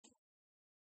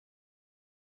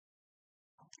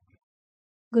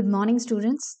Good morning,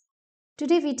 students.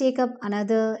 Today we take up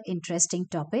another interesting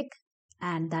topic,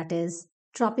 and that is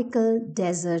tropical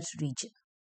desert region.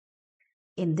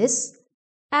 In this,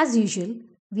 as usual,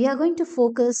 we are going to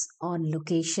focus on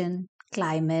location,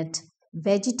 climate,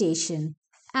 vegetation,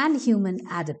 and human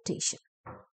adaptation.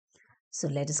 So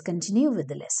let us continue with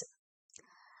the lesson.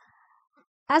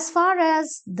 As far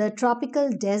as the tropical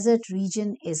desert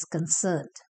region is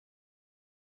concerned,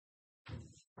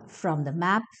 from the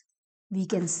map, we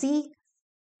can see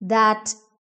that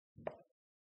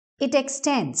it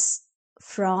extends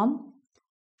from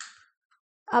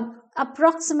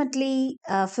approximately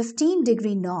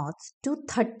 15-degree north to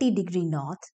 30-degree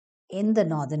north in the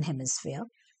northern hemisphere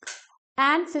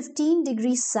and 15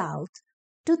 degrees south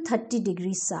to 30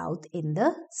 degrees south in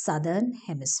the southern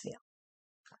hemisphere.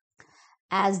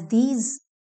 As these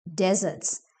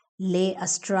deserts lay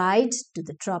astride to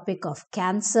the Tropic of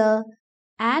Cancer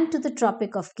and to the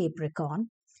Tropic of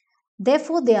Capricorn,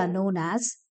 therefore they are known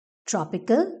as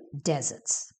tropical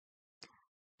deserts.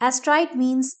 Astride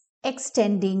means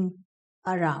extending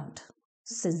around.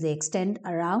 Since they extend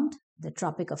around the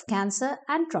Tropic of Cancer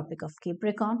and Tropic of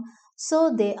Capricorn,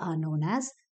 so they are known as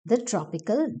the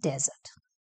tropical desert.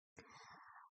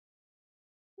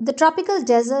 The tropical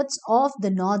deserts of the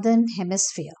northern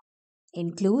hemisphere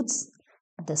includes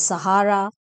the Sahara,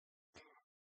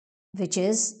 which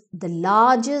is the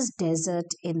largest desert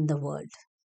in the world,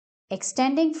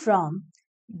 extending from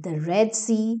the Red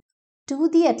Sea to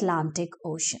the Atlantic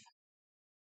Ocean.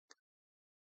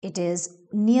 It is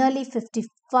nearly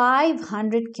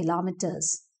 5,500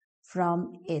 kilometers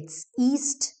from its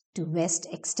east to west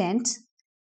extent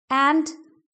and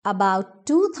about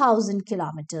 2,000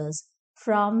 kilometers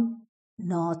from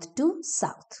north to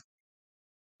south.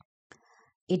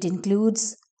 It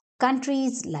includes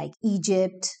countries like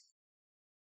Egypt,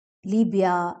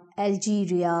 Libya,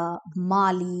 Algeria,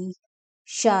 Mali,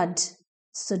 Chad,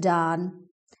 Sudan,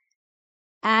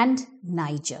 and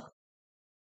Niger.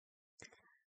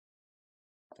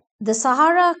 The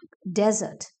Sahara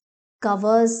Desert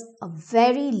covers a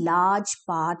very large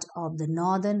part of the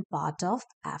northern part of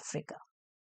Africa.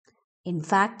 In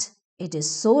fact, it is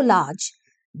so large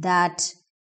that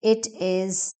it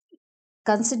is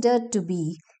considered to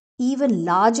be even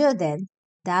larger than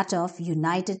that of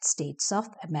United States of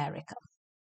America.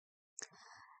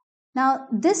 Now,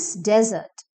 this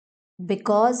desert,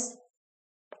 because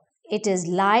it is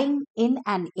lying in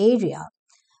an area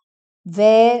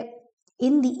where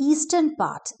in the eastern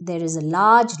part there is a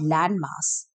large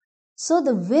landmass, so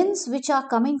the winds which are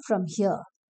coming from here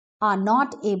are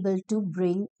not able to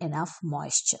bring enough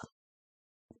moisture.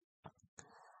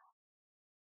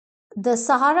 The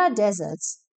Sahara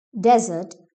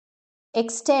desert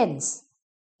extends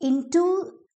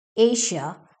into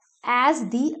Asia as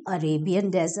the Arabian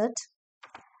Desert,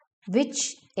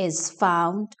 which is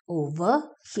found over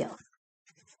here.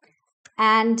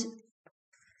 And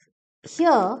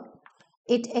here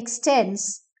it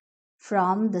extends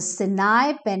from the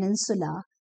Sinai Peninsula,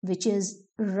 which is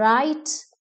right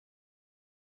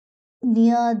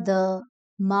near the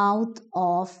mouth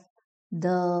of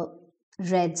the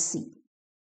Red Sea,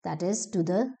 that is to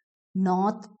the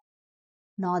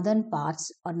northern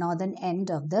parts or northern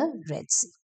end of the Red Sea.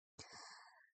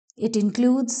 It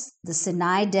includes the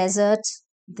Sinai Desert,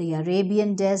 the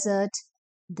Arabian Desert,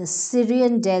 the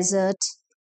Syrian Desert,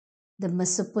 the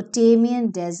Mesopotamian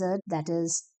Desert, that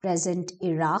is present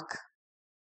Iraq.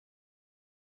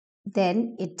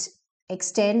 Then it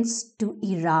extends to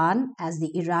Iran as the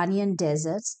Iranian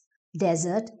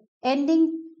desert,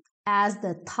 ending as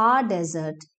the Thar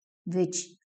Desert, which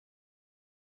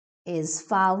is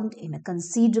found in a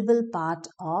considerable part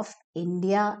of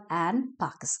India and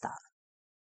Pakistan.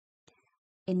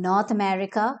 In North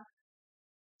America,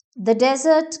 the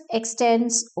desert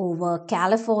extends over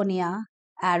California,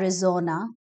 Arizona,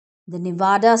 the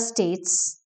Nevada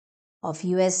states of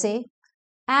USA,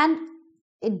 and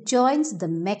it joins the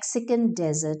Mexican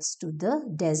deserts to the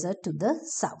desert to the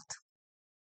south.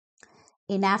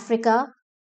 In Africa,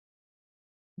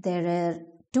 there are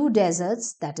two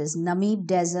deserts, that is Namib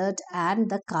Desert and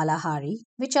the Kalahari,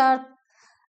 which are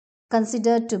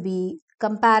considered to be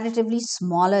comparatively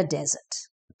smaller desert.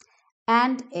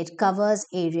 And it covers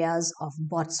areas of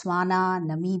Botswana,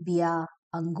 Namibia,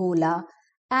 Angola,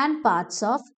 and parts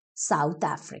of South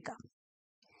Africa.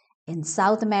 In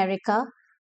South America,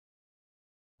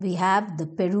 we have the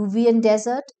Peruvian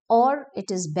Desert, or it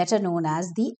is better known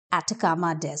as the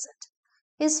Atacama Desert,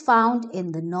 is found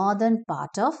in the northern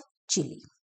part of Chile.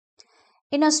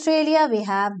 In Australia, we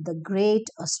have the Great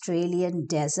Australian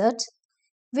Desert,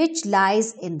 which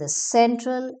lies in the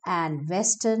central and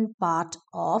western part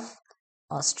of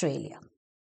Australia.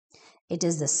 It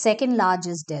is the second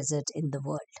largest desert in the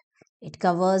world. It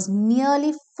covers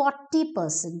nearly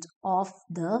 40% of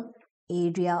the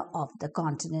area of the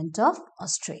continent of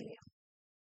Australia.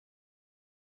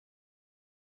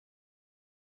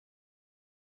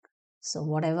 So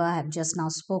whatever I have just now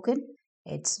spoken,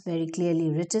 it's very clearly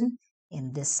written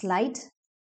in this slide.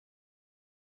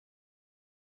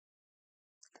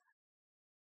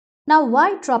 Now,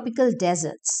 why tropical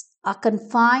deserts are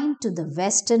confined to the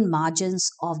western margins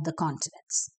of the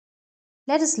continents?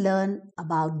 Let us learn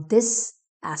about this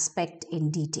aspect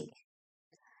in detail.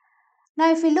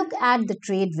 Now, if we look at the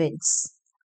trade winds,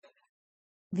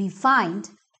 we find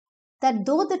that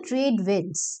though the trade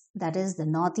winds, that is the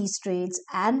northeast trades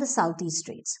and the southeast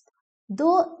trades,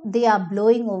 though they are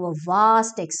blowing over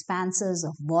vast expanses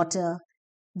of water,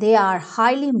 they are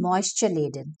highly moisture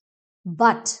laden,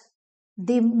 but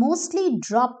they mostly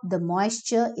drop the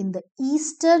moisture in the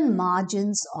eastern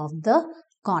margins of the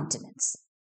continents.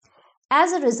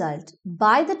 As a result,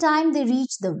 by the time they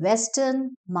reach the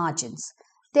western margins,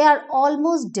 they are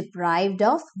almost deprived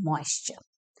of moisture.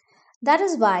 That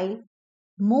is why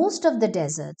most of the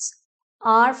deserts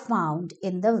are found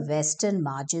in the western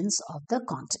margins of the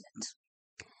continent.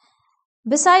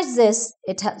 Besides this,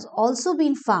 it has also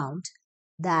been found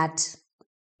that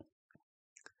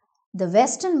the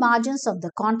western margins of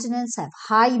the continents have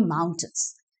high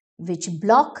mountains which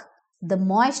block the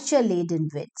moisture laden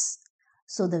winds.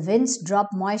 So the winds drop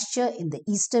moisture in the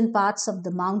eastern parts of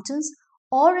the mountains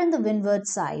or in the windward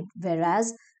side,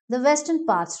 whereas the western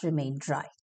parts remain dry.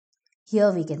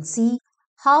 Here we can see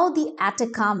how the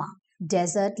Atacama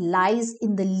desert lies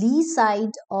in the lee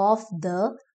side of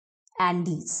the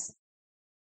Andes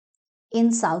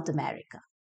in South America.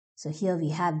 So here we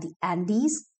have the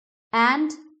Andes,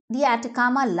 and the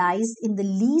Atacama lies in the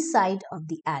lee side of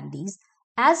the Andes.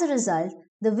 As a result,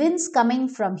 the winds coming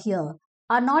from here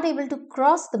are not able to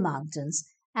cross the mountains,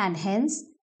 and hence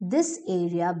this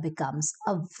area becomes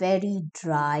a very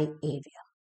dry area.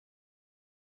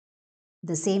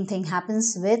 The same thing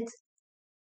happens with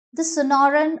the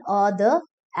Sonoran or the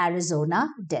Arizona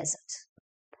desert.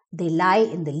 They lie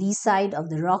in the lee side of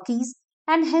the Rockies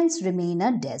and hence remain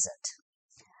a desert.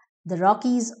 The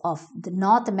Rockies of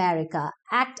North America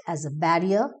act as a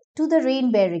barrier to the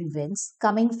rain-bearing winds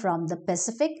coming from the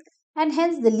Pacific, and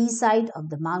hence the lee side of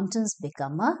the mountains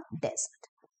become a desert.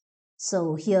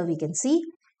 So here we can see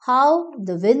how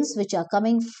the winds which are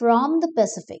coming from the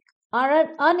Pacific are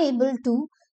unable to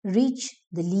reach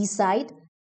the lee side,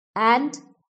 and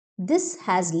this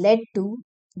has led to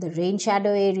the rain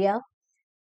shadow area,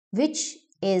 which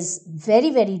is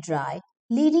very dry,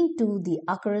 leading to the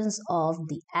occurrence of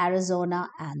the Arizona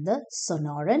and the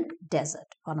Sonoran desert,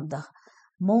 one of the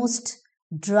most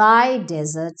dry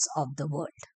deserts of the world.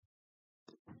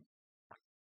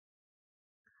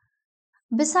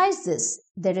 Besides this,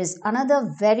 there is another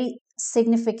very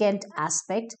significant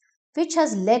aspect which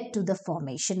has led to the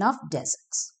formation of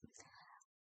deserts.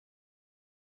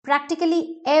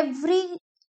 Practically every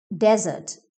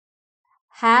desert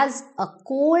has a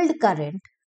cold current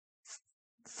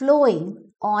flowing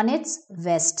on its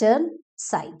western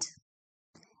side.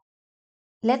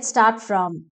 Let's start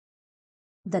from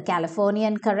the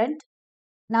Californian current.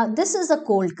 Now, this is a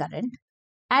cold current,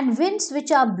 and winds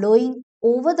which are blowing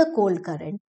over the cold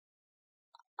current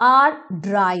are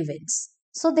dry winds.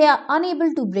 So, they are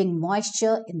unable to bring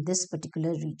moisture in this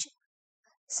particular region.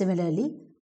 Similarly,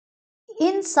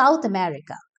 in South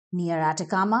America, near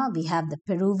Atacama, we have the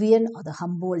Peruvian or the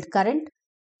Humboldt current.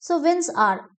 So, winds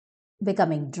are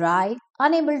becoming dry,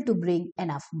 unable to bring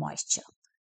enough moisture.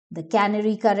 The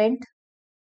Canary current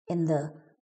in the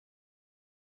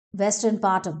western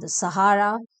part of the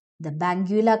Sahara, the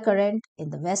Banguela current in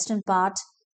the western part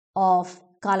of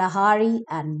Kalahari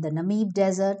and the Namib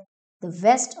desert, the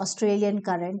West Australian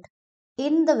current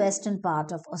in the western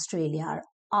part of Australia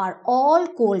are all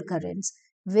cold currents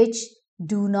which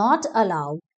do not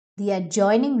allow the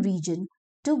adjoining region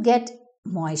to get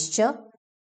moisture,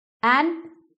 and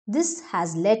this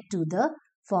has led to the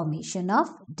formation of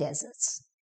deserts.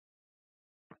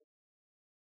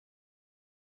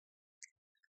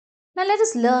 Now let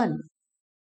us learn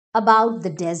about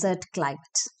the desert climate.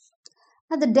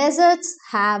 Now the deserts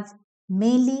have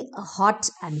mainly a hot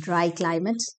and dry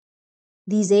climate.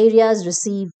 These areas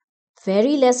receive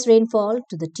very less rainfall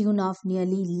to the tune of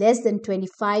nearly less than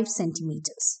 25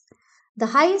 centimeters. The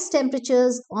highest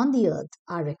temperatures on the earth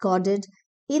are recorded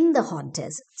in the hot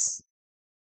deserts.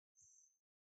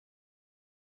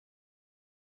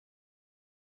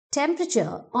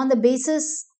 Temperature on the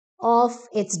basis of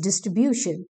its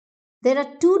distribution, there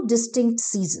are two distinct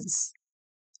seasons,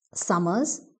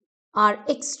 summers are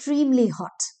extremely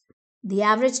hot. The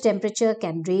average temperature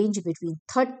can range between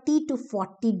 30 to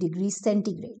 40 degrees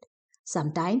centigrade.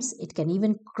 Sometimes it can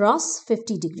even cross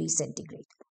 50 degrees centigrade.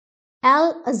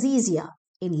 Al-Azizia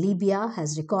in Libya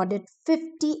has recorded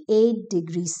 58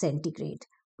 degrees centigrade,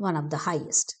 one of the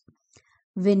highest.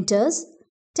 Winters,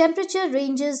 temperature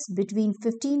ranges between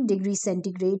 15 degrees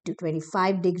centigrade to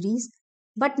 25 degrees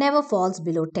but never falls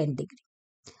below 10 degrees.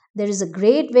 There is a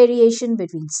great variation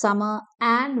between summer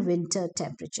and winter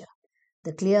temperature.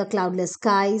 The clear cloudless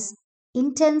skies,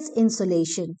 intense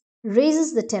insolation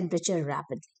raises the temperature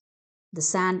rapidly. The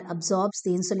sand absorbs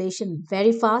the insolation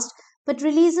very fast but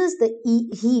releases the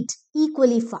heat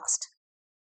equally fast.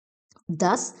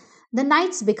 Thus, the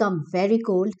nights become very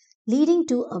cold, leading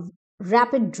to a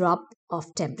rapid drop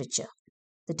of temperature.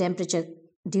 The temperature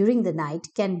during the night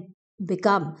can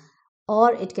become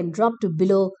or it can drop to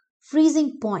below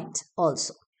freezing point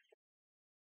also.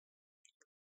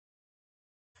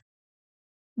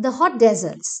 The hot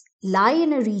deserts lie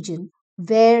in a region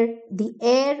where the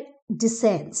air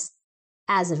descends.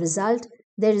 As a result,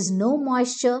 there is no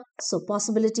moisture, so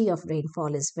possibility of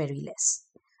rainfall is very less.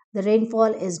 The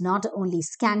rainfall is not only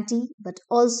scanty but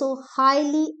also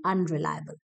highly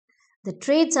unreliable. The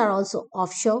trades are also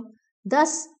offshore,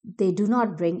 thus they do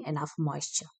not bring enough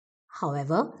moisture.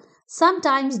 However,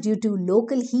 sometimes due to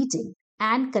local heating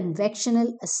and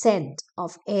convectional ascent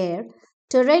of air,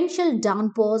 torrential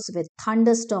downpours with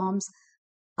thunderstorms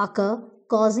occur,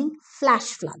 causing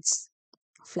flash floods.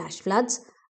 Flash floods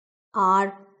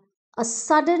are a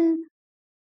sudden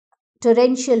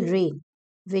torrential rain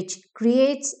which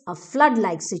creates a flood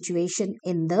like situation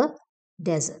in the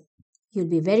desert. You'll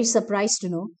be very surprised to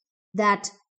know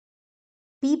that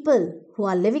people who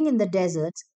are living in the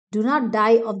deserts do not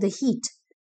die of the heat,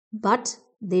 but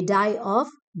they die of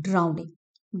drowning.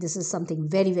 This is something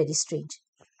very, very strange,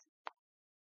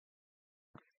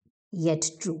 yet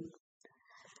true.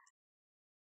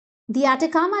 The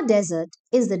Atacama Desert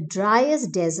is the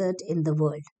driest desert in the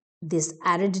world. This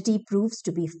aridity proves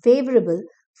to be favorable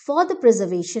for the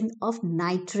preservation of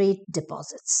nitrate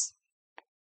deposits.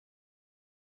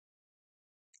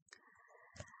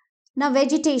 Now,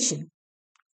 vegetation,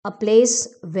 a place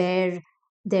where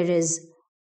there is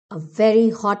a very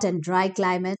hot and dry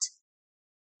climate,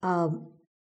 a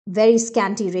very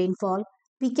scanty rainfall,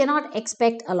 we cannot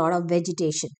expect a lot of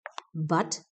vegetation.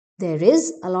 But there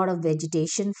is a lot of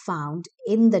vegetation found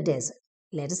in the desert.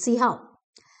 Let us see how.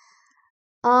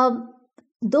 Um,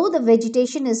 though the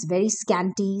vegetation is very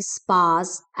scanty,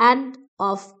 sparse, and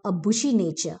of a bushy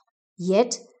nature,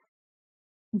 yet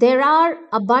there are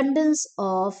abundance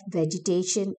of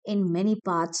vegetation in many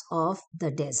parts of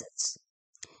the deserts.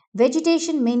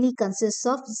 Vegetation mainly consists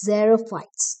of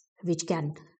xerophytes, which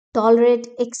can tolerate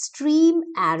extreme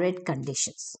arid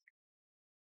conditions.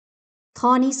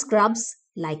 Thorny scrubs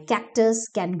like cactus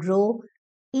can grow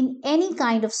in any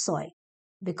kind of soil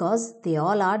because they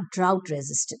all are drought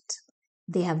resistant.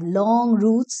 They have long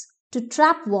roots to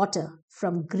trap water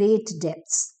from great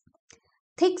depths.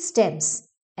 Thick stems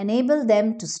enable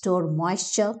them to store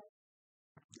moisture.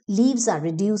 Leaves are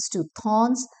reduced to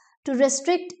thorns to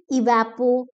restrict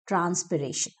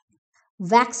evapotranspiration.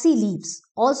 Waxy leaves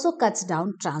also cuts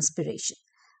down transpiration.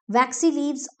 Waxy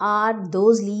leaves are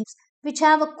those leaves which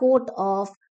have a coat of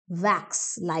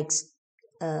wax like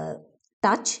uh,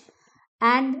 touch,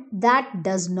 and that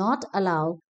does not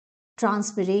allow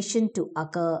transpiration to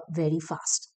occur very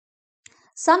fast.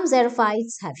 Some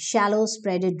xerophytes have shallow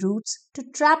spreaded roots to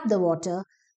trap the water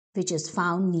which is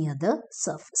found near the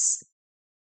surface.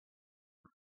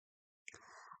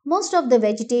 Most of the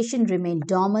vegetation remain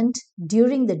dormant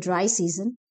during the dry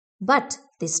season, but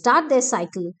they start their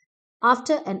cycle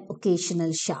after an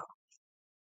occasional shower.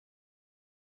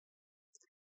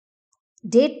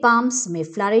 Date palms may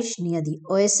flourish near the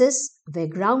oasis where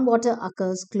groundwater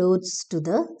occurs close to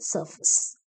the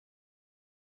surface.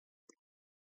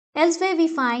 Elsewhere, we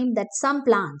find that some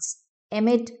plants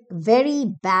emit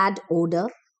very bad odor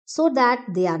so that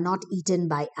they are not eaten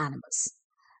by animals.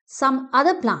 Some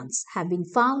other plants have been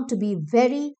found to be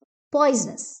very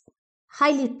poisonous,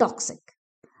 highly toxic.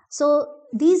 So,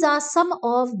 these are some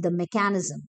of the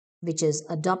mechanism which is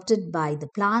adopted by the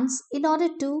plants in order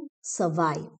to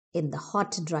survive in the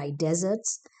hot, dry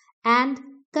deserts and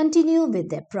continue with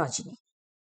their progeny.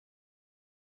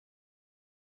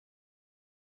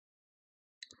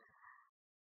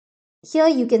 Here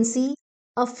you can see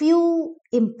a few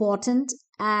important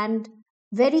and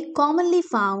very commonly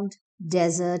found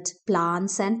desert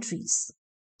plants and trees.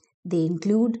 They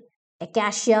include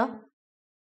acacia,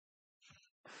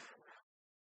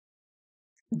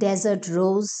 desert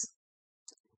rose,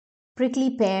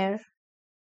 prickly pear,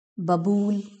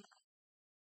 babool,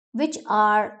 which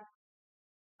are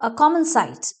a common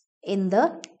sight in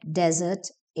the desert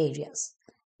areas.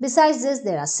 Besides this,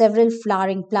 there are several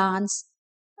flowering plants,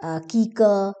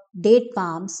 kikar, date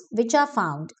palms, which are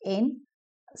found in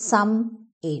some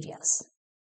areas.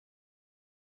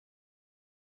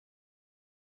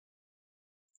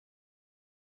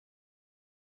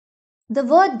 The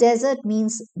word desert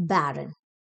means barren,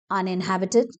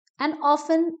 uninhabited, and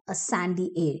often a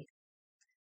sandy area.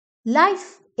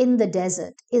 Life in the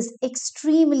desert is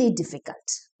extremely difficult.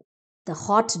 The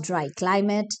hot, dry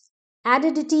climate,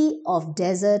 aridity of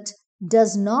desert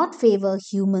does not favor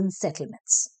human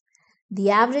settlements. The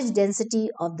average density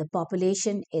of the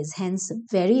population is hence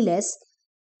very less,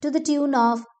 to the tune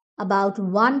of about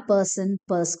one person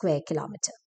per square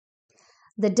kilometer.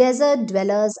 The desert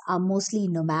dwellers are mostly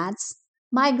nomads,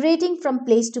 migrating from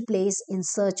place to place in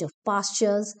search of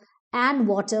pastures and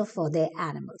water for their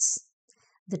animals.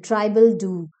 The tribal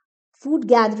do food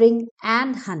gathering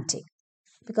and hunting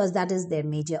because that is their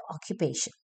major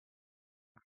occupation.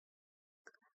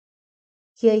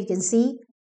 Here you can see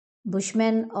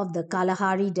Bushmen of the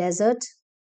Kalahari Desert,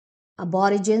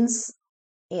 Aborigines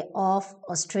of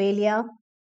Australia.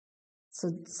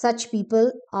 So, such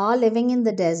people are living in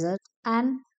the desert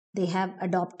and they have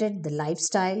adopted the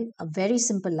lifestyle, a very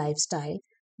simple lifestyle,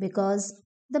 because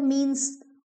the means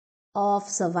of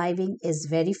surviving is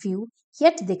very few,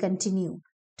 yet they continue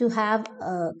to have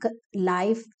a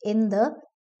life in the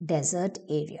desert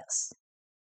areas.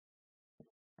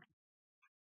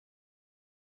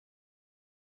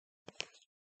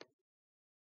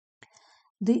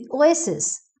 The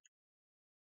oasis,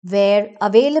 where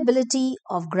availability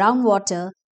of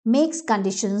groundwater makes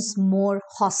conditions more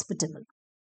hospitable.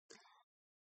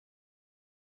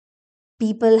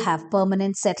 People have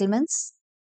permanent settlements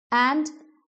and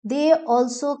they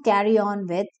also carry on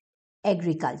with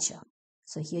agriculture.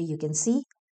 So, here you can see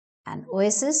an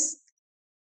oasis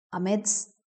amidst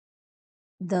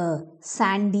the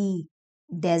sandy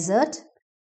desert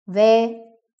where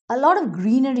a lot of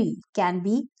greenery can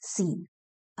be seen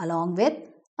along with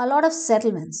a lot of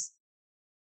settlements.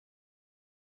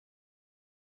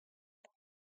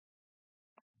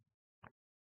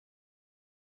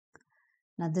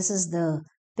 Now, this is the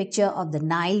picture of the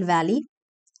Nile Valley,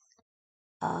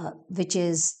 which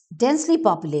is densely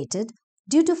populated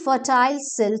due to fertile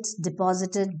silt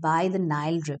deposited by the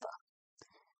Nile River.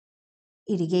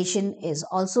 Irrigation is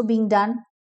also being done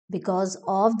because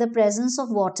of the presence of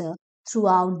water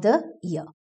throughout the year.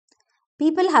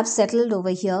 People have settled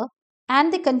over here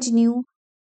and they continue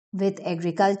with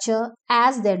agriculture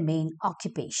as their main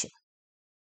occupation.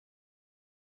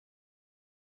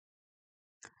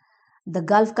 The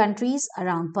Gulf countries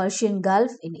around Persian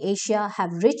Gulf in Asia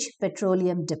have rich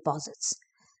petroleum deposits.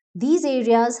 These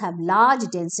areas have large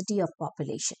density of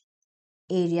population.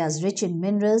 Areas rich in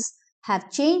minerals have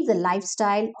changed the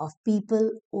lifestyle of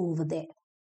people over there.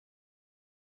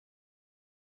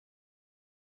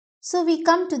 So we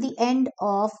come to the end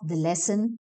of the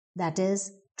lesson, that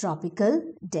is tropical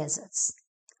deserts.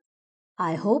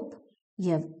 I hope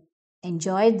you have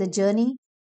enjoyed the journey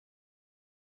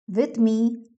with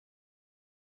me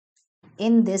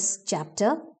in this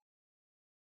chapter.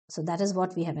 So that is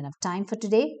what we have enough time for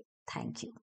today. Thank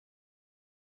you.